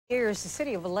Years, the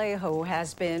city of Vallejo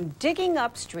has been digging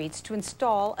up streets to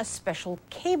install a special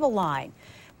cable line.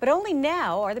 But only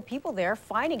now are the people there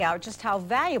finding out just how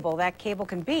valuable that cable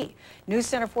can be. News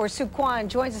Center 4's Sue Kwan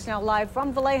joins us now live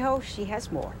from Vallejo. She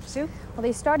has more. Sue? Well,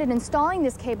 they started installing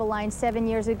this cable line 7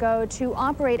 years ago to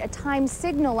operate a time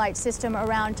signal light system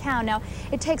around town. Now,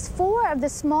 it takes 4 of the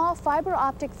small fiber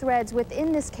optic threads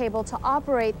within this cable to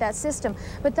operate that system.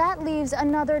 But that leaves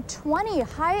another 20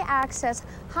 high-access,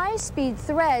 high-speed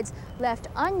threads left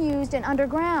unused and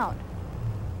underground.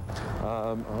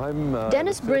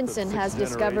 Dennis Brinson has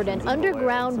discovered an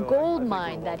underground gold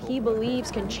mine that he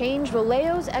believes can change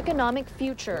Vallejo's economic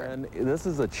future. And this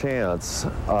is a chance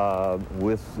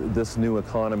with this new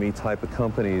economy type of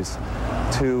companies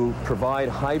to provide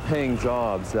high-paying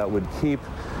jobs that would keep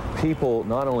people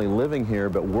not only living here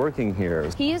but working here.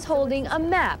 He is holding a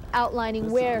map outlining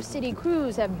where city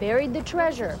crews have buried the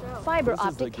treasure, fiber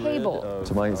optic cable.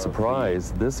 To my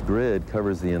surprise, this grid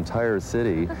covers the entire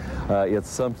city. It's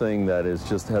something that is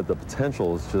just had the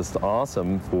potential. It's just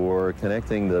awesome for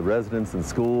connecting the residents and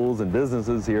schools and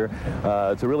businesses here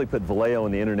to really put Vallejo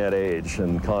in the internet age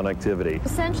and connectivity.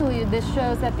 Essentially, this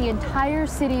shows that the entire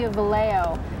city of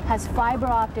Vallejo has fiber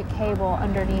optic cable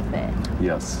underneath it.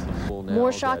 Yes.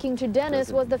 More shocking to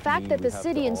Dennis was the fact that the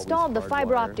city installed the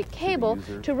fiber optic cable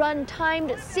to run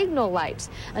timed signal lights.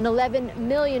 An $11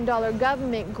 million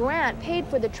government grant paid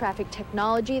for the traffic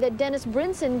technology that Dennis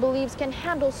Brinson believes can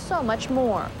handle so much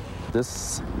more.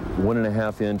 This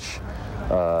 1.5-inch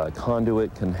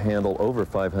conduit can handle over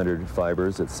 500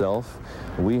 fibers itself.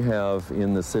 We have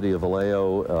in the city of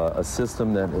Vallejo a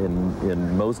system that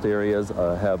in most areas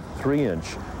have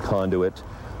 3-inch conduit.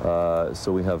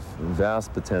 So we have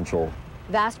vast potential.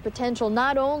 Vast potential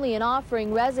not only in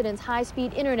offering residents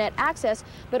high-speed internet access,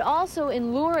 but also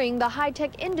in luring the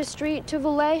high-tech industry to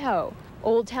Vallejo.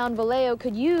 Old Town Vallejo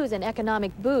could use an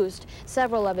economic boost.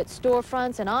 Several of its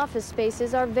storefronts and office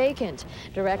spaces are vacant.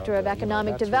 Director of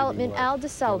Economic Development, Al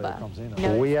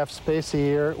DeSelva. We have space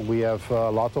here. We have a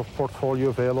lot of portfolio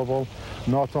available,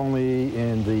 not only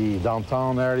in the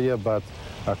downtown area, but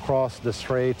across the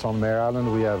straits on Mare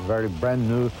Island. We have very brand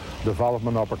new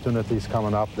development opportunities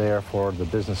coming up there for the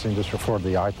business industry, for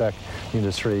the high-tech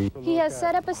industry. He has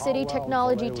set up a city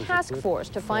technology task force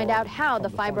to find out how the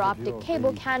fiber optic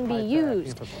cable can be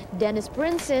used. Dennis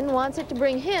Brinson wants it to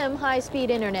bring him high-speed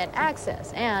internet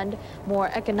access and more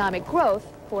economic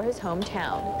growth for his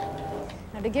hometown.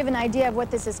 Now, to give an idea of what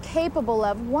this is capable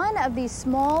of, one of these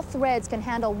small threads can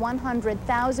handle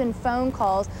 100,000 phone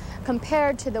calls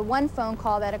compared to the one phone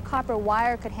call that a copper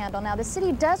wire could handle. Now, the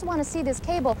city does want to see this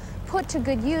cable put to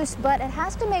good use, but it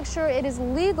has to make sure it is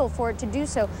legal for it to do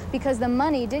so because the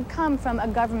money did come from a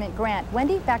government grant.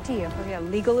 Wendy, back to you. Oh, yeah,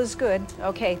 legal is good.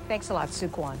 Okay, thanks a lot, Sue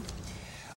Kwan.